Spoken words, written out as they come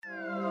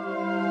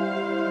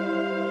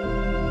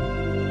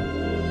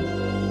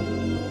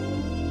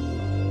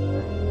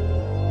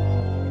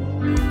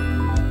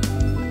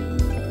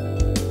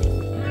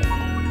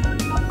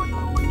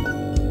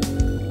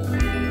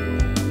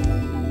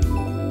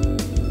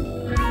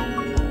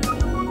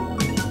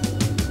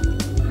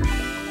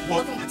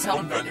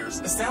Tone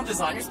Benders, a sound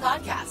designers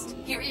podcast.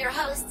 Here are your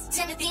hosts,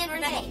 Timothy and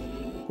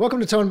Renee.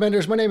 Welcome to Tone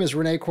Benders. My name is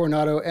Renee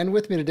Coronado, and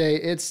with me today,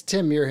 it's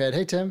Tim Muirhead.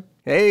 Hey, Tim.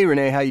 Hey,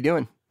 Renee. How you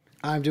doing?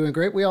 I'm doing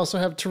great. We also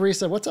have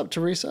Teresa. What's up,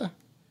 Teresa?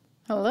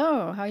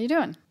 Hello. How you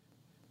doing?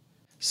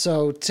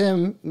 So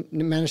Tim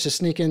managed to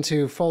sneak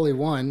into Foley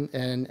 1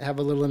 and have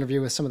a little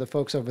interview with some of the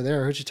folks over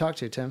there. Who'd you talk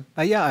to, Tim?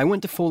 Yeah, I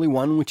went to Foley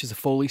 1, which is a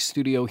Foley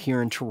studio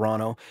here in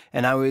Toronto,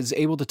 and I was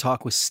able to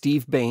talk with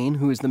Steve Bain,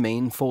 who is the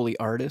main Foley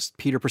artist,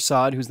 Peter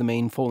Prasad, who's the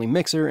main Foley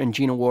mixer, and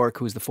Gina Warwick,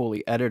 who is the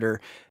Foley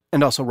editor,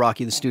 and also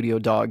Rocky the studio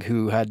dog,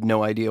 who had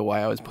no idea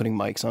why I was putting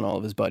mics on all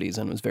of his buddies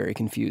and was very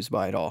confused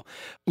by it all.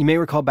 You may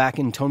recall back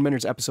in Tone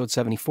Benders episode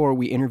 74,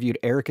 we interviewed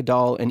Erica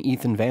Dahl and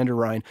Ethan Vander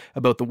Rijn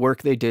about the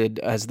work they did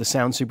as the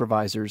sound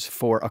supervisors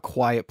for A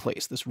Quiet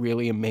Place, this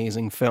really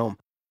amazing film.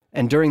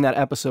 And during that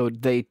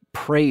episode, they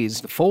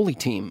praised the Foley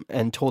team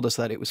and told us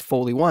that it was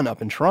Foley 1 up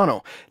in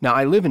Toronto. Now,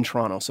 I live in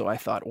Toronto, so I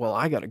thought, well,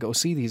 I got to go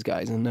see these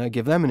guys and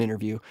give them an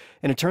interview.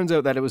 And it turns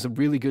out that it was a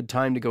really good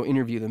time to go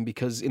interview them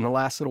because in the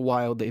last little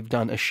while, they've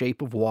done A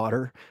Shape of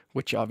Water,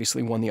 which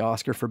obviously won the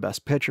Oscar for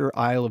Best Picture,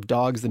 Isle of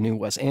Dogs, the new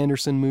Wes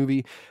Anderson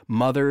movie,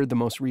 Mother, the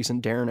most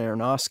recent Darren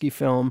Aronofsky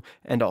film,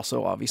 and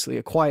also obviously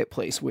A Quiet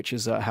Place, which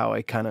is how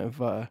I kind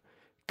of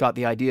got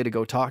the idea to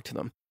go talk to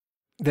them.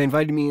 They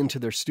invited me into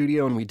their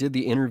studio and we did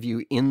the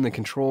interview in the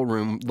control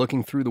room,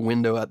 looking through the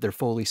window at their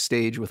Foley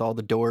stage with all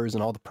the doors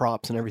and all the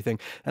props and everything.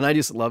 And I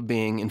just love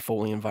being in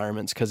Foley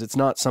environments because it's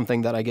not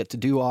something that I get to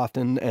do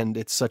often. And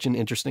it's such an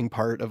interesting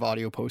part of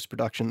audio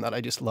post-production that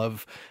I just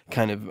love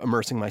kind of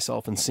immersing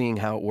myself and seeing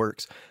how it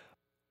works.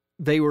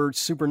 They were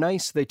super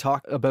nice. They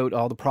talked about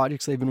all the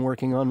projects they've been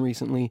working on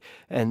recently.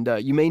 And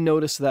you may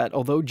notice that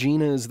although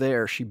Gina is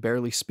there, she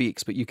barely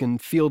speaks, but you can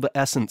feel the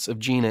essence of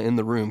Gina in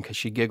the room because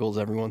she giggles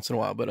every once in a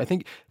while. But I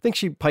think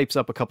she pipes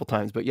up a couple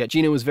times. But yeah,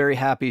 Gina was very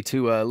happy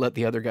to let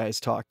the other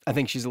guys talk. I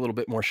think she's a little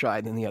bit more shy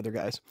than the other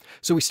guys.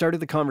 So we started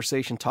the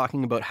conversation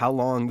talking about how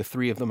long the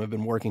three of them have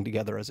been working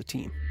together as a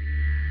team.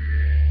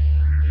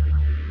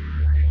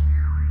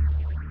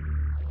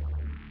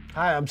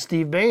 Hi, I'm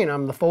Steve Bain.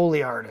 I'm the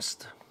Foley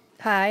artist.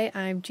 Hi,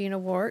 I'm Gina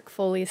Warwick,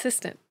 Foley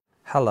assistant.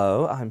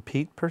 Hello, I'm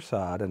Pete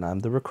Prasad, and I'm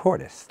the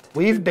recordist.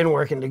 We've been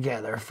working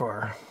together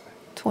for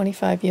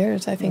 25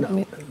 years, I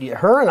think. yeah,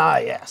 her and I,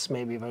 yes,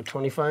 maybe about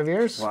 25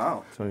 years.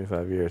 Wow.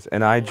 25 years.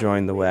 And I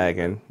joined the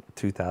wagon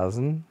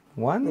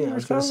 2001 Yeah, I or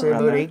was going to so, say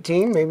around about there.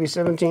 18, maybe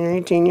 17,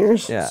 18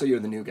 years. Yeah. So you're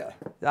the new guy.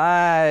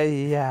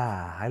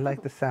 Yeah, I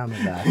like the sound of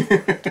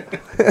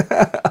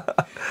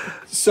that.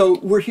 So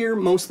we're here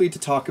mostly to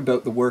talk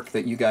about the work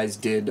that you guys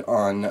did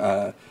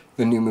on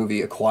the new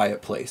movie, A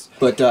Quiet Place.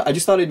 But I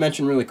just thought I'd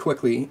mention really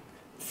quickly,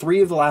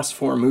 3 of the last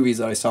 4 movies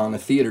that I saw in the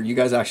theater, you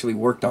guys actually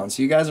worked on.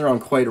 So you guys are on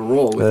quite a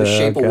roll with The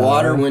Shape of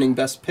Water winning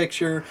Best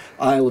Picture,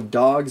 Isle of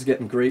Dogs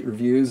getting great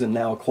reviews, and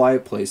now A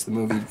Quiet Place, the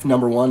movie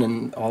 #1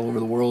 and all over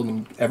the world,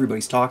 and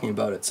everybody's talking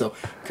about it. So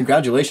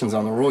congratulations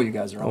on the role you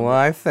guys are on.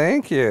 Why,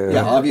 thank you.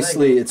 Yeah,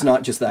 obviously it's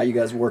not just that. You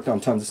guys worked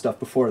on tons of stuff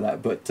before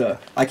that, but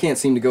I can't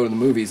seem to go to the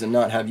movies and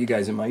not have you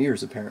guys in my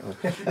ears, apparently.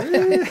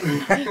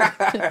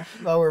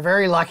 Well, we're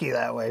very lucky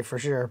that way, for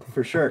sure.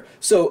 For sure.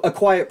 So, A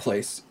Quiet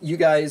Place, you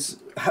guys,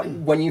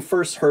 when you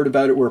first heard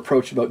about it, were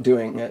approached about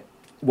doing it,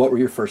 what were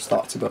your first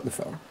thoughts about the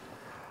film?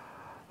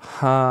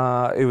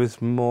 It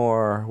was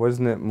more,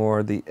 wasn't it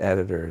more the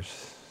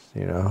editors,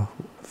 you know,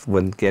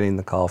 when getting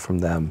the call from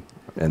them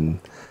and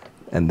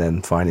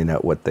then finding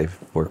out what they've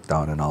worked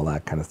on and all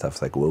that kind of stuff.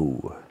 It's like,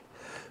 whoa.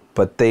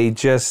 But they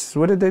just,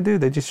 what did they do?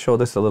 They just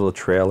showed us a little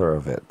trailer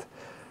of it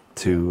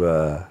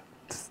to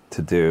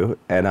do.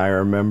 And I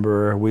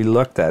remember we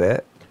looked at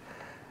it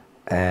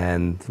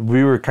and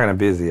we were kind of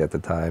busy at the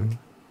time.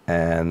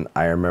 And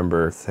I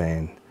remember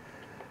saying,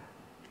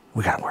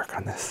 we got to work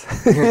on this.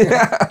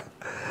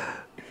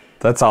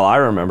 That's all I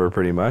remember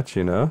pretty much,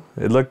 you know.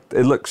 It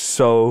looked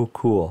so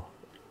cool.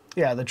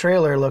 Yeah, the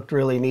trailer looked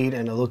really neat,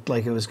 and it looked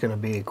like it was going to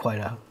be quite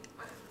a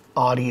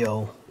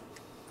audio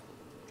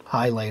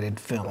highlighted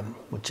film,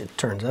 which it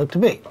turns out to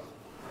be.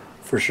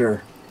 For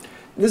sure.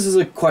 This is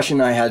a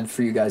question I had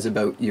for you guys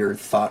about your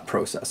thought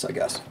process, I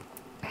guess.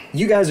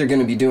 You guys are going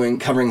to be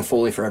covering the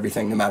Foley for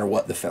everything, no matter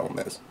what the film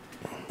is.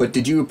 But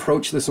did you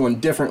approach this one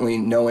differently,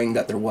 knowing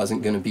that there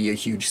wasn't going to be a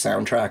huge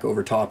soundtrack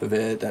over top of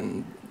it?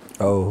 And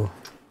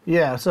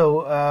yeah,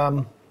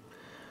 so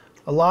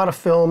a lot of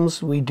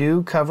films we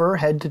do cover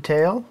head to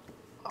tail,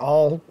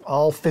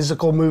 all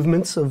physical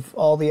movements of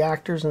all the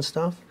actors and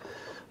stuff.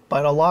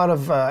 But a lot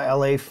of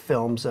LA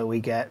films that we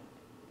get,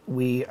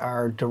 we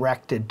are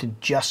directed to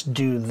just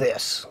do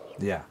this.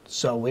 Yeah.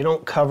 So we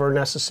don't cover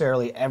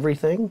necessarily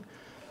everything,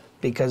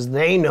 because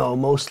they know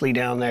mostly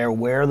down there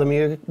where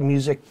the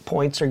music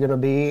points are going to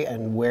be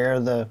and where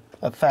the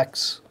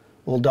effects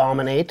will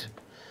dominate.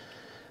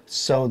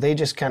 So they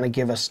just kind of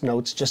give us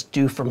notes, just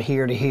do from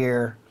here to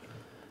here.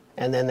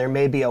 And then there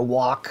may be a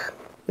walk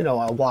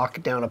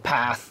down a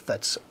path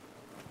that's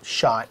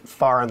shot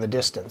far in the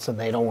distance, and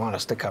they don't want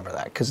us to cover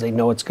that because they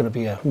know it's going to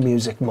be a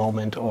music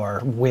moment,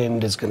 or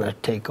wind is going to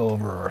take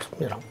over, or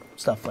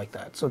stuff like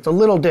that. So it's a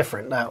little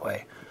different that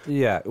way.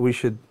 Yeah, we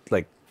should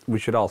we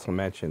should also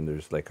mention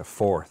there's like a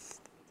fourth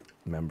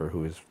member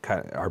who is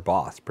kind of our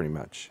boss, pretty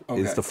much,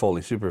 is the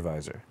Foley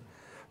supervisor,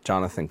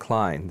 Jonathan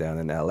Klein down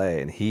in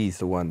L.A., and he's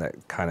the one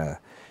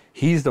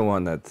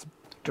that's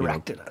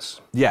Directed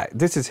us. Yeah,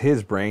 this is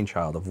his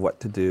brainchild of what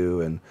to do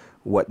and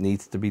what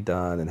needs to be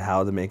done and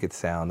how to make it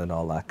sound and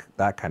all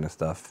that kind of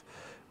stuff,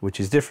 which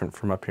is different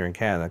from up here in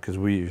Canada because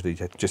we usually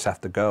just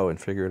have to go and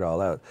figure it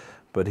all out.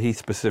 But he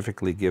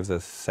specifically gives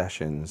us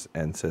sessions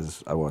and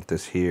says, I want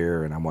this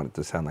here and I want it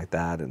to sound like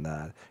that and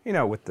that,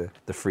 with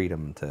the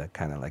freedom to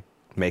kind of like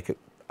make it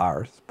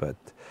ours. But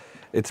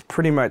it's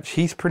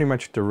he's pretty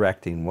much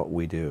directing what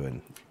we do.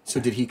 And So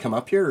did he come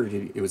up here, or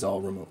it was all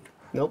remote?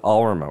 Nope.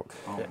 all remote,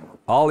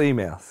 all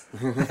emails.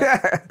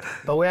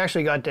 But we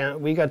actually got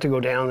to go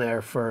down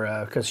there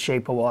for, because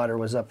Shape of Water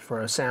was up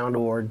for a sound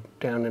award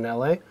down in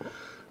LA.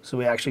 So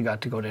we actually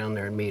got to go down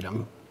there and meet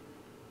him,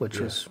 which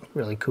was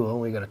really cool.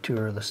 We got a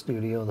tour of the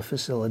studio, the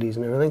facilities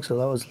and everything. So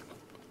that was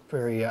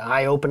very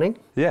eye-opening.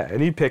 Yeah,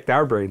 and he picked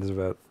our brains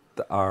about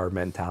our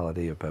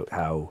mentality about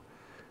how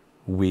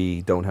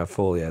we don't have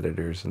Foley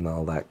editors and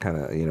all that kind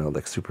of,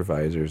 like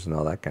supervisors and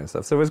all that kind of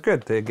stuff. So it was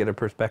good to get a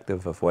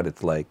perspective of what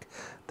it's like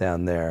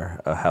down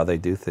there, how they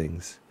do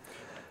things.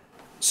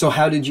 So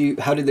how did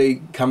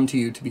they come to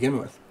you to begin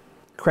with?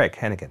 Craig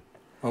Hennigan.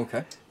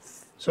 Okay.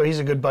 So he's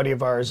a good buddy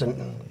of ours,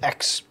 an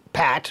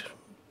expat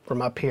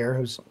from up here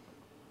who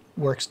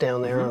works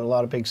down there on a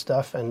lot of big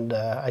stuff. And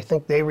I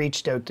think they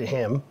reached out to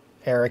him,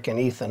 Eric and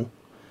Ethan,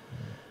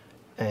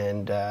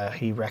 and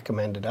he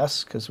recommended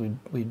us because we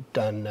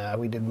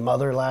did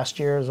Mother last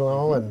year as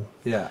well, and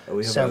We have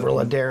several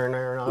of Darren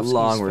Aronofsky's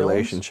long films.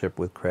 relationship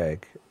with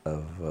Craig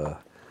of,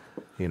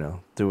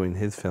 doing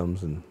his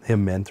films and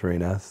him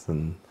mentoring us.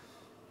 And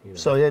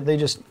So yeah, they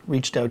just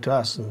reached out to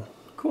us, and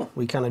Cool.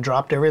 we kind of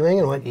dropped everything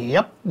and went,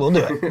 yep, we'll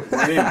do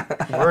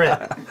it. We're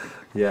in.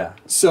 yeah.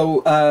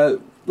 So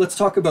let's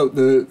talk about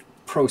the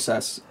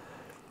process.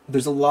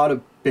 There's a lot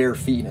of bare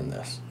feet in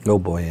this. Oh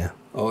boy, yeah.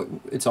 Oh,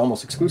 it's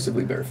almost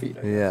exclusively bare feet.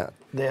 I guess. Yeah.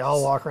 They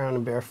all walk around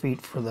in bare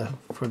feet for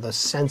the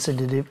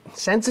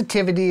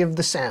sensitivity of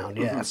the sound.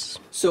 Yes.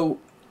 So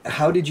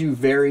how did you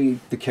vary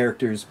the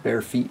characters'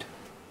 bare feet?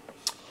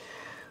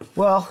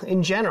 Well,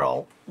 in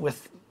general, you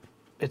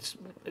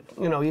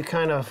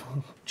kind of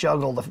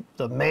juggle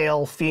the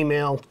male,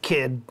 female,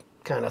 kid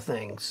kind of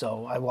thing.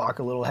 So I walk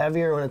a little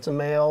heavier when it's a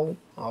male,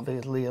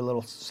 obviously a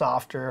little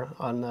softer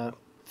on the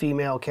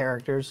female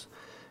characters,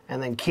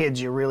 and then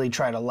kids, you really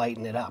try to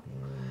lighten it up.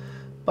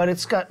 But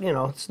it's got,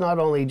 it's not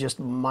only just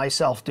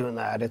myself doing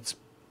that, it's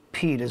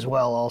Pete as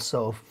well,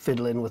 also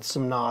fiddling with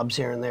some knobs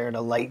here and there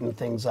to lighten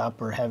things up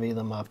or heavy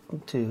them up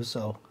too.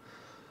 So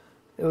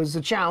it was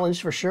a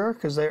challenge for sure,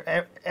 because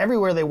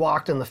everywhere they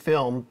walked in the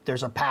film,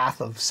 there's a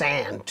path of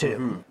sand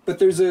too. But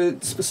there's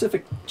a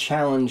specific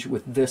challenge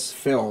with this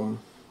film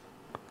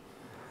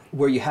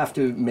where you have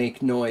to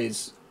make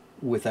noise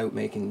without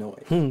making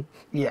noise.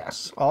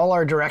 Yes, all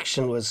our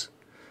direction was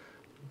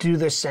do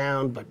this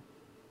sound, but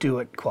do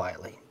it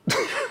quietly.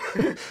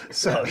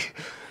 So,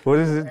 What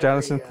is it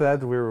Jonathan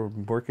said? We were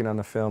working on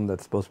a film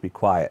that's supposed to be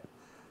quiet,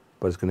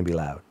 but it's going to be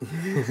loud.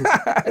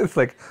 It's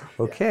like,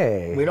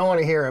 okay. we don't want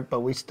to hear it, but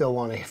we still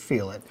want to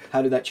feel it.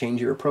 How did that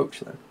change your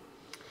approach then?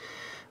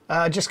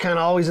 Just kind of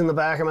always in the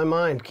back of my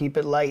mind, keep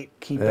it light,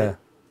 keep it,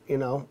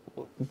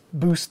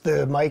 boost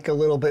the mic a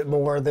little bit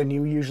more than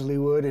you usually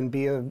would, and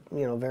be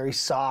very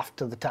soft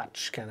to the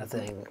touch kind of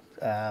thing.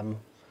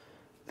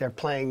 They're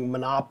playing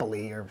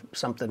Monopoly or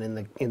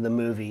something in the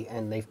movie,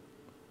 and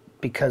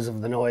because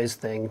of the noise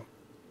thing,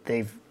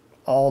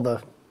 all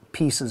the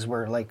pieces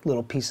were like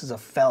little pieces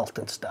of felt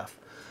and stuff,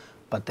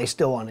 but they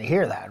still want to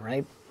hear that,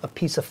 right? A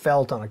piece of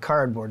felt on a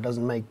cardboard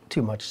doesn't make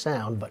too much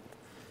sound, but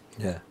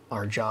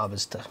our job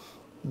is to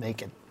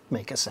make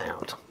a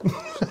sound.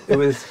 It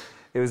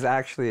was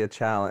actually a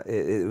challenge.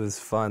 It was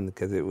fun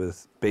because it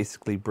was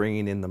basically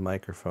bringing in the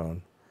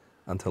microphone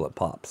until it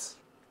pops.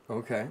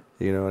 Okay.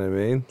 You know what I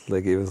mean?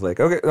 Like it was like,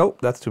 okay, nope,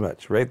 that's too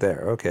much right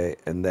there. Okay,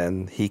 and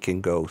then he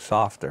can go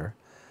softer.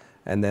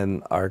 And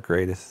then our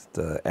greatest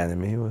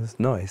enemy was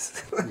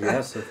noise.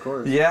 Yes, of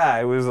course. Yeah,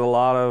 it was a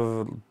lot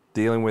of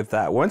dealing with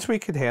that. Once we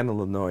could handle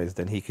the noise,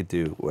 then he could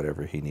do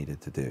whatever he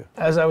needed to do.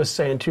 As I was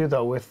saying too,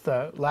 though, with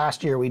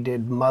last year we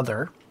did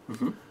Mother,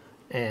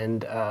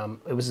 and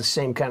it was the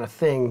same kind of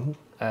thing.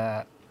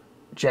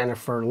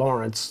 Jennifer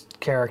Lawrence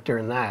character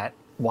in that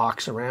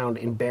walks around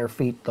in bare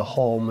feet the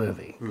whole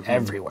movie,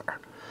 everywhere.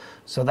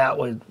 So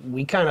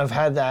we kind of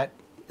had that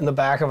in the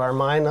back of our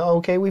mind.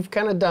 Okay, we've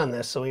kind of done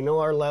this, so we know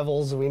our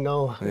levels, we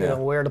know,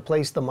 where to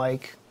place the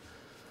mic.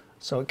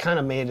 So it kind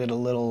of made it a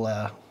little,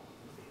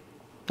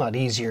 not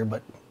easier,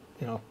 but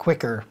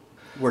quicker.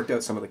 Worked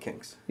out some of the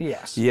kinks.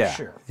 Yes, Yeah,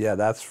 sure.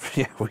 yeah,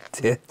 we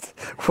did.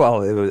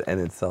 Well, and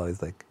it's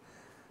always like,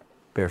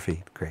 bare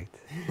feet, great.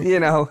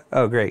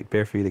 Oh great,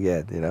 bare feet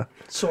again.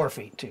 Sore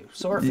feet too.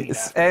 Sore feet.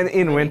 Yes, after and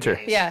in many winter.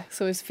 days. Yeah,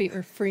 so his feet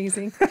were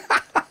freezing.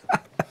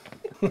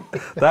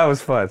 That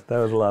was fun. That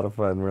was a lot of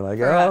fun. We're like,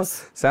 For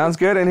us. sounds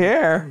good in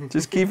here.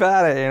 Just keep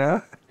at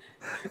it,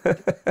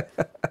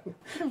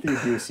 The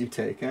abuse you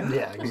take, eh?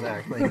 Yeah,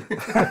 exactly.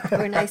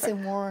 We're nice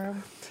and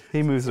warm.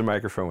 He moves the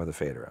microphone with a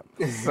fader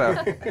up, so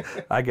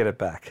I get it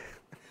back.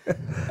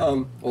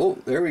 Oh,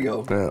 there we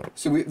go. Yeah.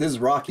 So this is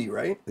Rocky,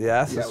 right?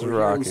 Yes, Yeah, this is we're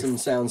hearing Rocky. some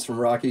sounds from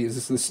Rocky. Is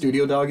this the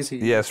studio dog? Is he?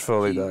 Yes,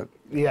 fully done.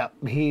 Yeah,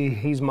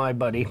 he's my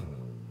buddy.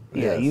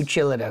 Yeah, Yes. you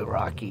chill it out,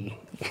 Rocky.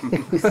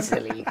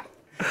 Silly.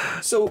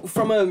 So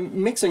from a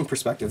mixing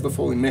perspective, the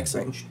Foley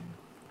mixing,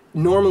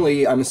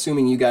 normally I'm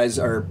assuming you guys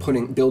are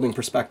building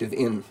perspective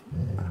in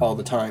all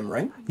the time,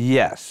 right?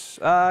 Yes.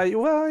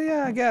 Well,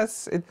 yeah, I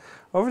guess.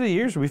 Over the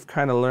years, we've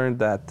kind of learned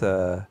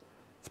that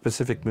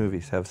specific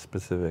movies have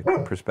specific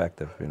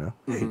perspective, you know?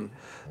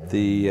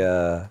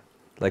 The,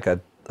 like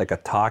a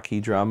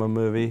talkie drama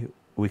movie,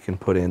 we can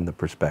put in the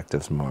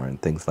perspectives more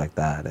and things like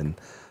that. And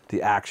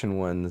the action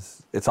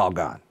ones, it's all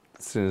gone.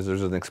 As soon as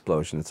there's an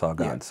explosion, it's all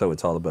gone. Yeah. So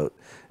it's all about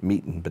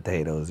meat and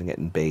potatoes and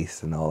getting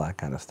bass and all that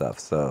kind of stuff.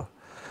 So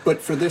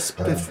But for this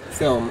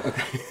film, for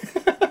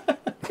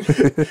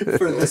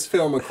this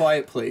film, A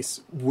Quiet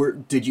Place,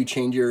 did you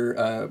change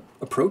your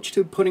approach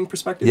to putting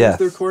perspective Yes.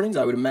 into the recordings?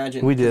 I would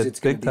imagine We 'cause did, it's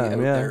going big to be time,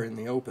 out yeah. there in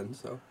the open.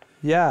 So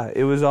yeah,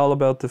 it was all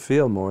about the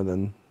feel more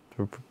than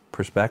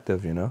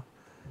perspective, you know?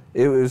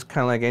 It was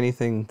kind of like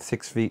anything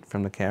 6 feet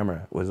from the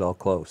camera. It was all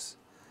close.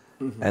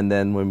 And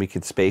then when we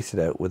could space it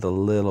out with a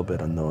little bit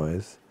of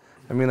noise,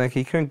 I mean, like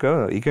he couldn't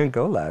go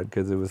loud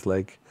because it was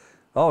like,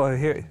 oh,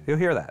 you'll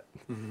hear that.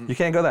 You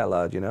can't go that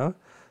loud, you know?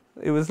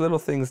 It was little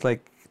things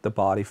like the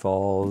body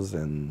falls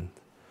and,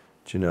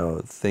 you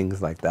know,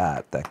 things like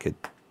that could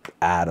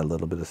add a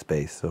little bit of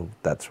space. So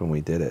that's when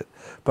we did it.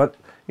 But,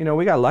 you know,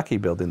 we got lucky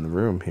building the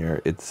room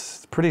here.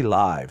 It's pretty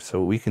live,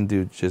 so we can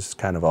do just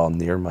kind of all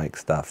near mic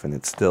stuff, and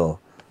it's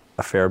still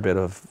a fair bit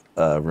of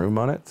room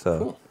on it. So.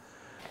 Cool.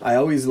 I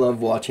always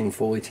love watching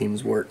Foley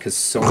teams work because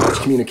so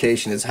much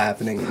communication is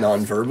happening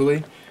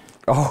non-verbally.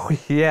 Oh,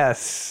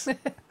 yes.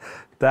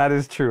 That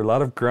is true. A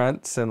lot of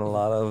grunts and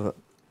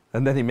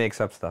and then he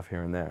makes up stuff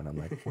here and there. And I'm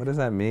like, what does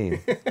that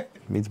mean? It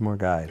means more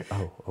guide.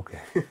 Oh,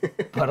 okay.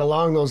 But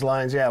along those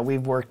lines, yeah,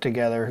 we've worked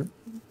together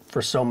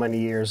for so many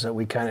years that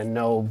we kind of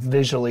know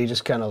visually,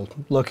 just kind of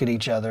look at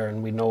each other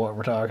and we know what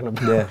we're talking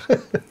about. Yeah.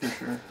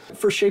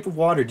 For Shape of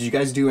Water, did you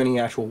guys do any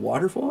actual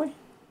water Foley?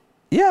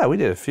 Yeah, we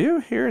did a few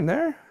here and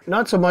there.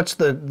 Not so much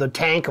the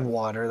tank of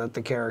water that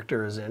the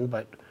character is in,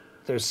 but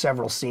there's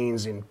several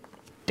scenes in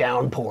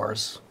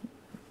downpours.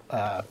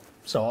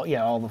 So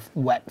yeah, all the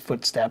wet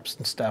footsteps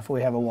and stuff.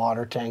 We have a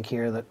water tank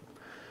here that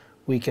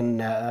we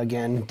can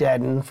again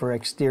deaden for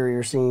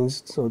exterior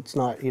scenes, so it's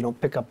not, you don't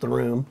pick up the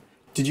room.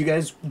 Did you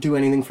guys do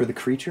anything for the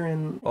creature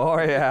in? Oh,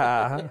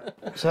 yeah.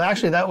 So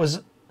actually, that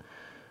was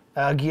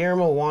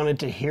Guillermo wanted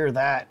to hear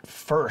that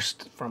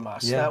first from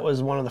us. Yeah. That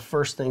was one of the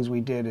first things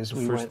we did. Is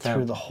we first went time.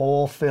 through the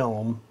whole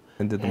film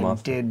And did the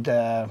monster. did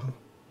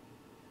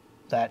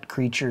that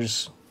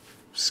creature's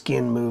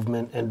skin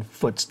movement and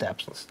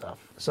footsteps and stuff.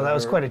 So that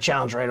was quite a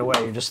challenge right away.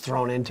 You're just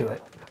thrown into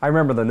it. I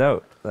remember the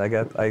note.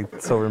 I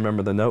still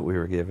remember the note we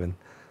were given.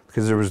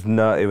 Because it was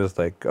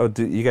like, oh,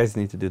 you guys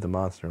need to do the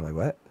monster. I'm like,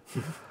 what?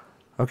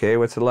 Okay,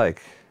 what's it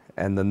like?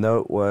 And the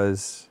note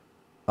was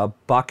a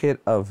bucket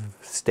of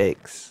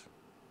steaks.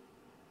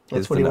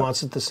 That's Is what the he note.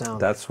 wants it to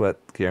sound. That's what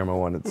Guillermo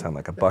wanted it to sound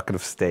like, a bucket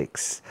of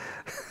steaks.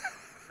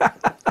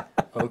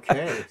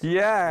 Okay.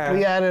 Yeah.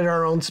 We added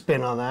our own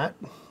spin on that.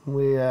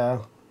 We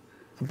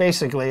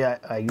basically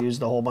I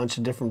used a whole bunch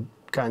of different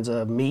kinds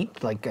of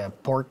meat, like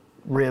pork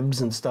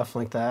ribs and stuff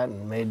like that,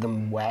 and made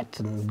them wet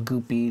and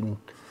goopy and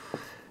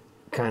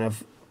kind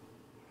of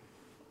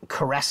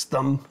caressed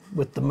them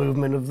with the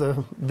movement of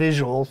the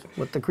visual,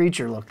 what the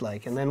creature looked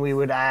like. And then we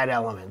would add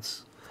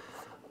elements.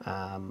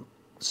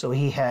 So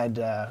he had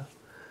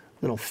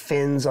little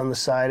fins on the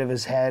side of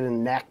his head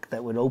and neck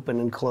that would open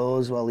and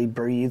close while he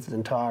breathed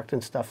and talked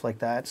and stuff like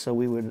that. So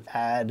we would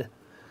add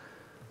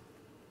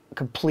a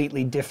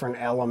completely different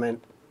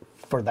element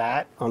for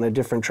that on a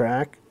different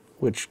track,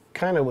 which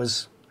kind of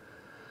was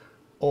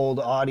old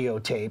audio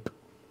tape,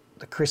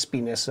 the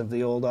crispiness of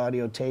the old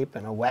audio tape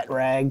and a wet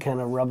rag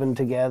kind of rubbing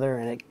together,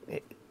 and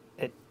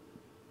it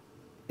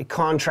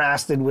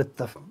contrasted with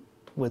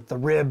the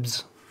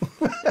ribs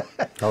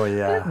Oh,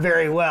 yeah.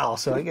 very well.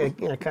 So it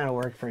kind of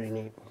worked pretty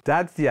neat.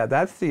 That's the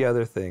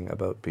other thing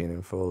about being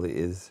in Foley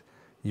is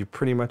you're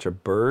pretty much a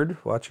bird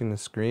watching the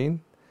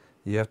screen.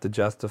 You have to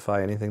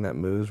justify anything that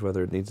moves,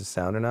 whether it needs a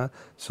sound or not.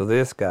 So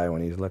this guy,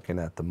 when he's looking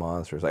at the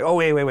monster, is like, oh,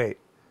 wait.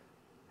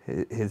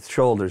 His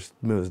shoulders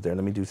moves there.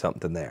 Let me do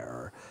something there.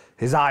 Or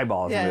his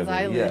eyeballs Yeah, his moving.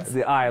 eyelids. Yeah,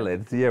 the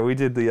eyelids. Yeah, we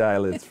did the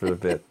eyelids for a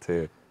bit,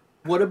 too.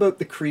 What about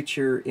the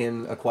creature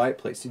in A Quiet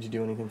Place? Did you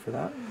do anything for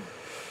that?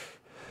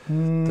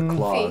 The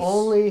claws.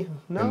 Only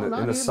no, in not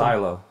the even.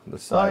 silo. The Oh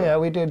silo. yeah,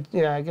 we did.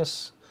 Yeah, I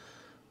guess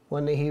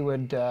when he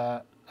would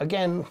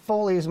again,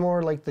 Foley is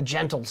more like the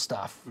gentle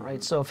stuff,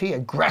 right? So if he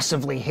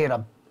aggressively hit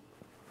a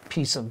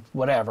piece of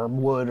whatever,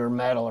 wood or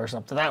metal or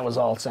something, that was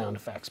all sound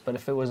effects. But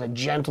if it was a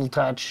gentle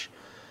touch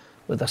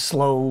with a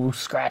slow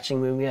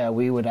scratching move, yeah,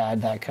 we would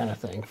add that kind of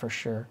thing for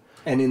sure.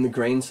 And in the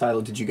grain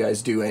silo, did you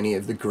guys do any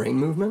of the grain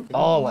movement?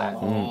 All that.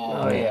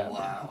 Oh yeah.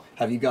 Wow.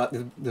 Have you got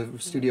the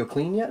studio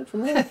clean yet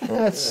from there?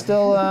 It's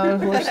still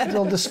we're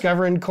still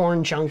discovering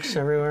corn chunks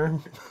everywhere.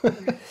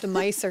 The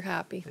mice are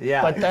happy.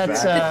 Yeah, But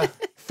that's $30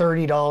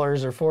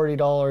 or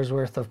 $40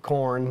 worth of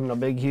corn in a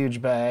big,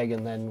 huge bag,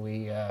 and then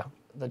we.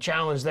 The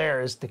challenge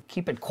there is to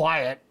keep it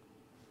quiet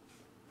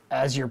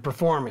as you're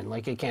performing.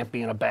 Like it can't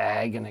be in a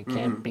bag, and it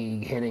can't be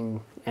hitting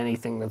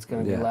anything that's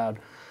going to be loud.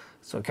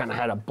 So it kind of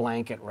had a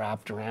blanket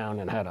wrapped around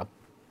and had a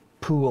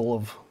pool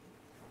of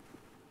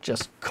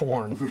just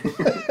corn,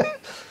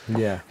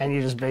 Yeah. and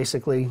you just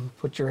basically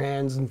put your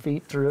hands and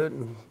feet through it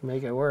and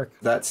make it work.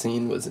 That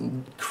scene was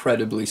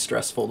incredibly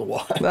stressful to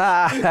watch.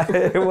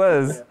 It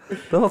was.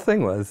 The whole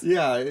thing was.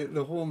 Yeah,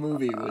 the whole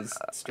movie was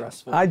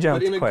stressful. I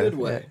jumped but in a quite good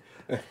way.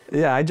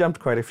 Yeah, I jumped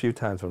quite a few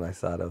times when I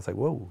saw it. I was like,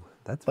 whoa,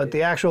 that's But big.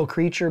 the actual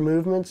creature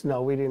movements,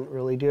 no, we didn't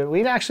really do it.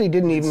 We actually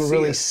didn't even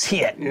really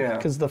see it Yeah.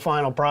 because the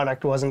final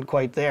product wasn't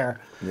quite there.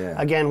 Yeah.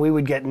 Again, we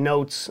would get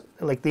notes,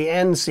 like the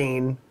end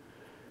scene,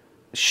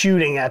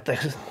 shooting at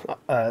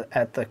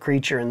the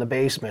creature in the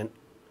basement.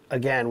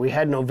 Again, we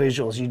had no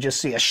visuals. You just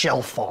see a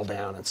shelf fall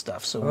down and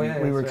stuff. So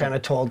we were kind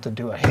of told to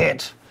do a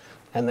hit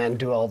and then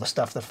do all the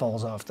stuff that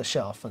falls off the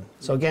shelf. And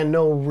so again,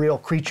 no real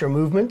creature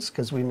movements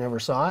because we never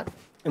saw it.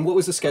 And what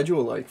was the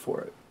schedule like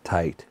for it?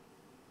 Tight.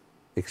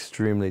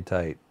 Extremely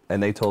tight.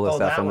 And they told us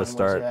that from one the was-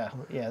 start.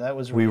 yeah, that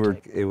was We really were,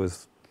 tight. it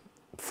was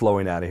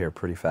flowing out of here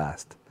pretty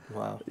fast.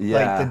 Wow.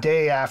 Yeah. Like the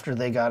day after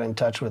they got in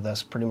touch with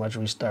us, pretty much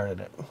we started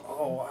it.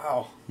 Oh,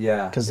 wow.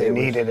 Yeah. Because they it was-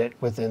 needed it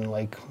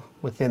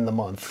within the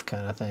month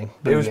kind of thing.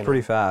 It was Beginning.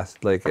 pretty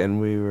fast. Like, and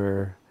we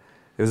were,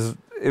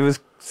 it was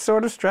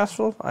sort of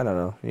stressful. I don't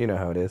know. You know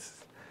how it is.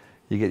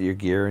 You get your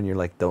gear and you're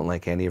like, don't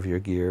like any of your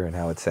gear and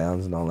how it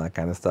sounds and all that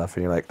kind of stuff.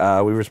 And you're like,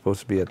 we were supposed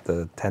to be at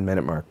the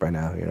 10-minute mark by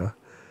now, you know?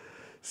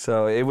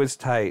 So it was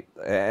tight.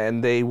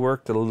 And they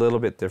worked a little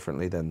bit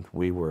differently than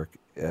we work.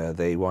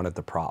 They wanted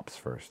the props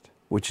first,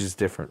 which is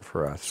different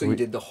for us. So you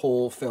did the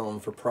whole film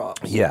for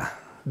props? Yeah.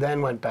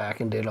 Then went back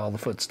and did all the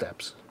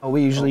footsteps.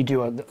 We usually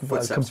do a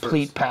Footsteps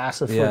complete first.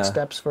 pass of Yeah.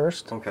 footsteps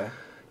first. Okay.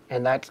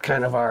 And that's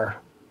kind of our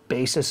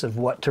basis of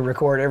what to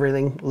record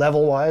everything,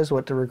 level-wise,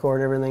 what to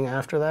record everything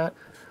after that.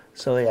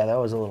 So yeah, that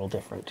was a little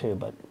different too.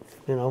 But,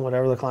 you know,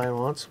 whatever the client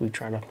wants, we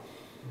try to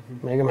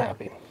make them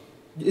happy.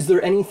 Is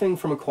there anything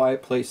from A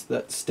Quiet Place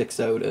that sticks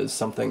out as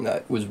something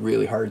that was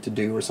really hard to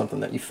do or something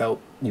that you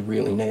felt you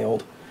really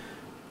nailed?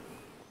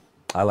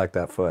 I like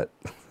that foot.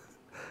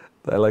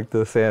 I like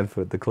the sand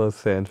foot, the close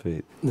sand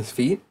feet. The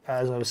feet?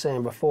 As I was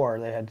saying before,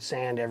 they had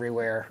sand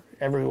everywhere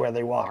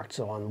they walked.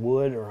 So on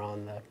wood or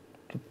on the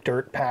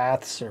dirt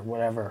paths or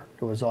whatever,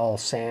 it was all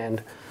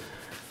sand.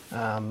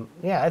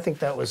 Yeah, I think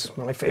that was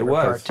my favorite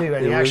was. part too.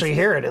 And It you was- actually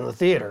hear it in the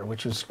theater,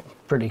 which was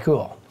pretty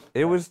cool.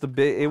 It was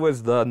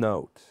the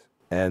note,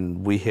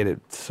 and we hit it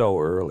so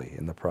early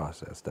in the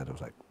process that it was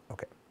like,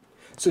 okay.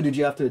 So did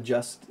you have to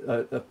adjust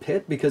a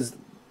pit? Because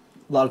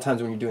a lot of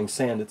times when you're doing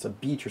sand, it's a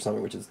beach or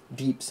something, which is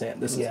deep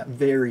sand. This is Yeah. a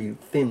very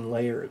thin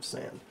layer of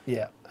sand.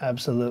 Yeah,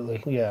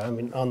 absolutely. Yeah, I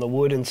mean, on the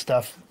wood and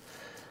stuff,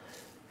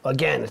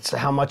 again, it's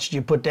how much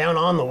you put down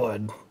on the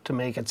wood to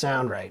make it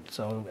sound right.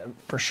 So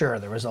for sure,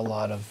 there was a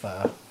lot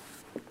of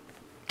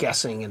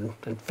guessing and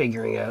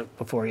figuring out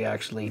before you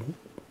actually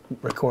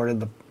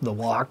recorded the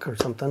walk or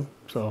something.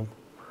 So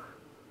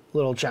a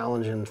little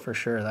challenging for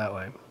sure that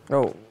way.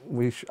 Oh,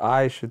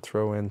 I should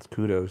throw in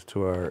kudos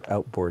to our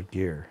outboard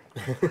gear.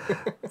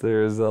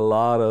 There's a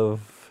lot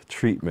of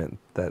treatment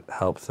that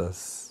helps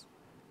us.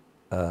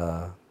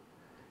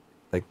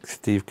 Like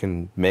Steve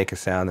can make a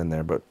sound in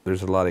there, but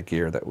there's a lot of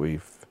gear that we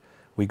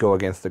go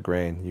against the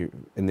grain.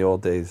 In the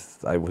old days,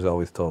 I was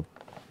always told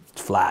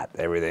it's flat,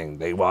 everything.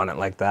 They want it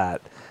like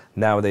that.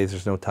 Nowadays,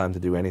 there's no time to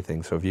do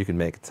anything. So if you can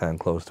make it sound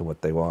close to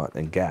what they want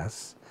and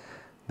guess,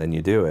 then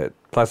you do it.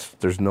 Plus,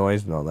 there's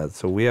noise and all that.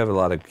 So we have a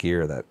lot of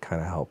gear that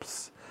kind of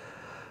helps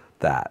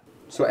that.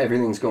 So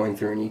everything's going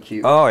through an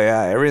EQ. Oh,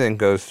 yeah, everything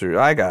goes through.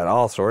 I got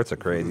all sorts of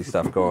crazy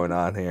stuff going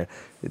on here.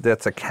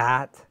 That's a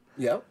cat.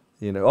 Yep.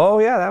 You know, oh,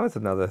 yeah, that was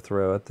another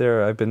throw out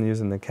there. I've been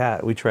using the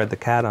cat. We tried the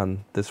cat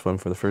on this one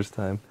for the first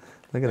time.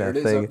 Look at There that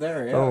it is thing. up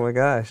there, yeah. Oh, my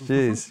gosh,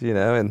 jeez, you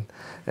know,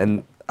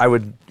 and I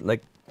would,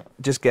 like,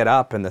 just get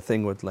up and the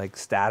thing would, like,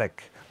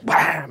 static.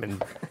 Wham!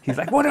 And he's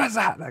like, what was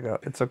that? And I go,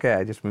 it's okay,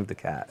 I just moved the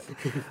cat.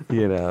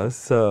 You know,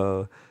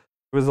 so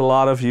it was a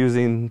lot of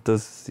using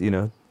this, you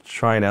know,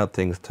 trying out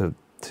things to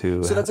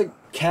So that's a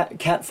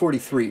Cat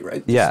 43,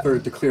 right? Yeah.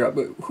 Just to clear up,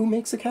 but who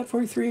makes a Cat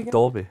 43 again?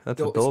 Dolby.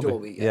 That's a It's Dolby.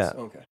 Dolby, yes,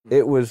 Yeah. okay.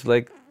 It was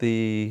like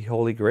the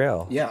holy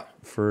grail. Yeah.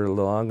 For the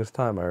longest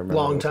time, I remember.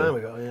 Long It was time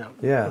like- ago, yeah.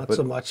 Yeah, Not but-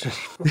 so much.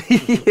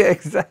 Yeah,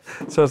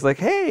 exactly. So it's like,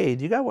 hey,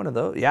 do you got one of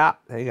those? Yeah,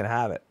 you can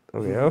have it.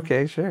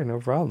 Okay, sure, no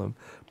problem.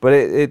 But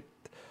it,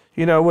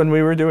 you know, when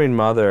we were doing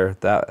Mother,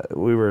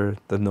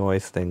 the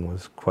noise thing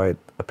was quite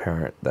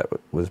apparent that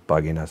was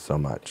bugging us so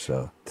much.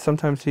 So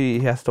sometimes he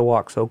has to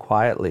walk so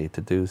quietly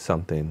to do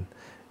something.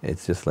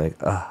 It's just like,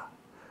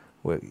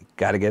 we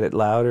got to get it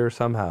louder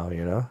somehow,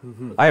 you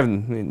know? I have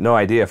no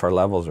idea if our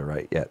levels are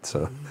right yet,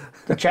 so.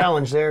 The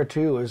challenge there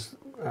too was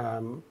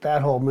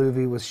that whole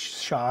movie was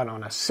shot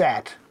on a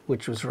set,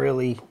 which was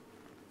really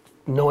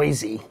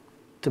noisy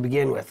to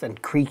begin with,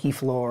 and creaky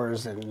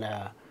floors and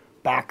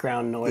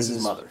background noises. This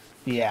is Mother.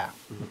 Yeah.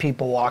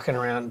 People walking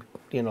around,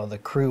 the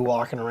crew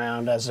walking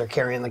around as they're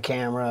carrying the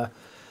camera.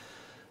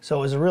 So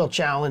it was a real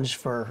challenge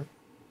for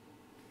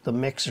the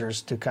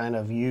mixers to kind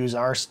of use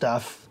our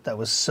stuff that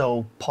was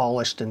so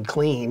polished and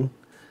clean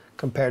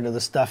compared to the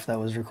stuff that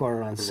was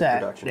recorded on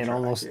set. It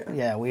almost,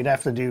 we'd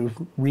have to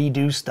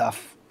redo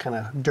stuff kind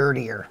of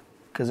dirtier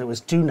because it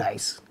was too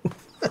nice.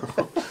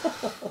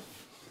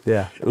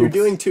 Yeah. You're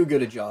doing too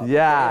good a job.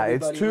 Yeah, okay,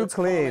 it's too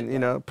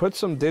clean. Put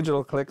some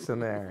digital clicks in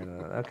there.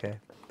 Okay,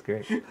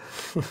 great.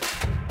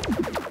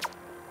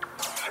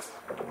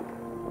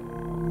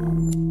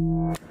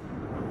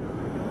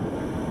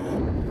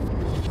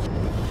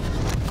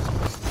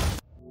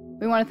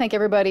 We want to thank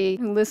everybody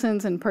who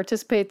listens and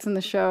participates in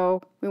the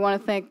show. We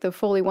want to thank the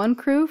Foley One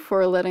crew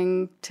for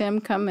letting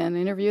Tim come and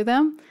interview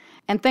them.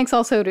 And thanks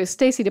also to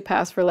Stacey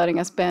DePass for letting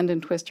us bend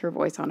and twist her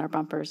voice on our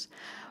bumpers.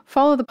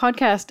 Follow the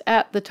podcast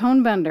at The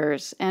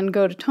Tonebenders and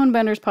go to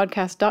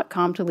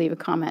tonebenderspodcast.com to leave a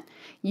comment.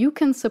 You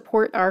can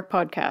support our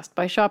podcast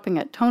by shopping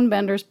at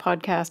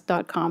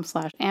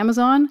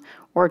tonebenderspodcast.com/Amazon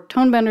or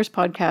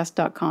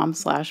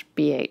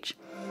tonebenderspodcast.com/BH.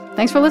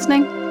 Thanks for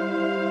listening.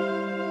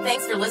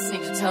 Thanks for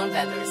listening to Tone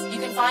Benders. You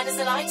can find us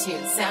on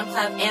iTunes,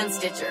 SoundCloud, and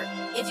Stitcher.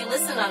 If you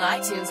listen on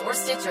iTunes or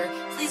Stitcher,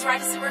 please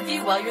write us a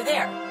review while you're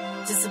there.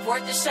 To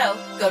support the show,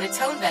 go to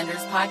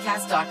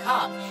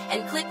tonebenderspodcast.com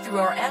and click through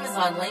our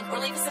Amazon link or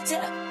leave us a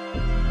tip.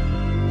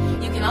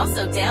 You can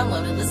also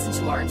download and listen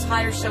to our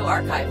entire show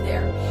archive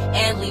there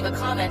and leave a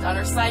comment on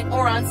our site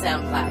or on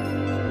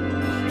SoundCloud.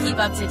 Keep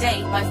up to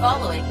date by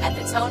following at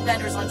the Tone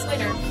Benders on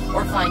Twitter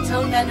or find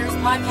Tone Benders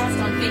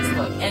Podcast on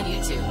Facebook and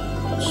YouTube.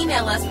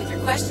 Email us with your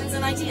questions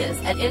and ideas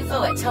at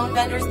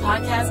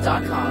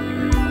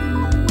info@tonebenderspodcast.com.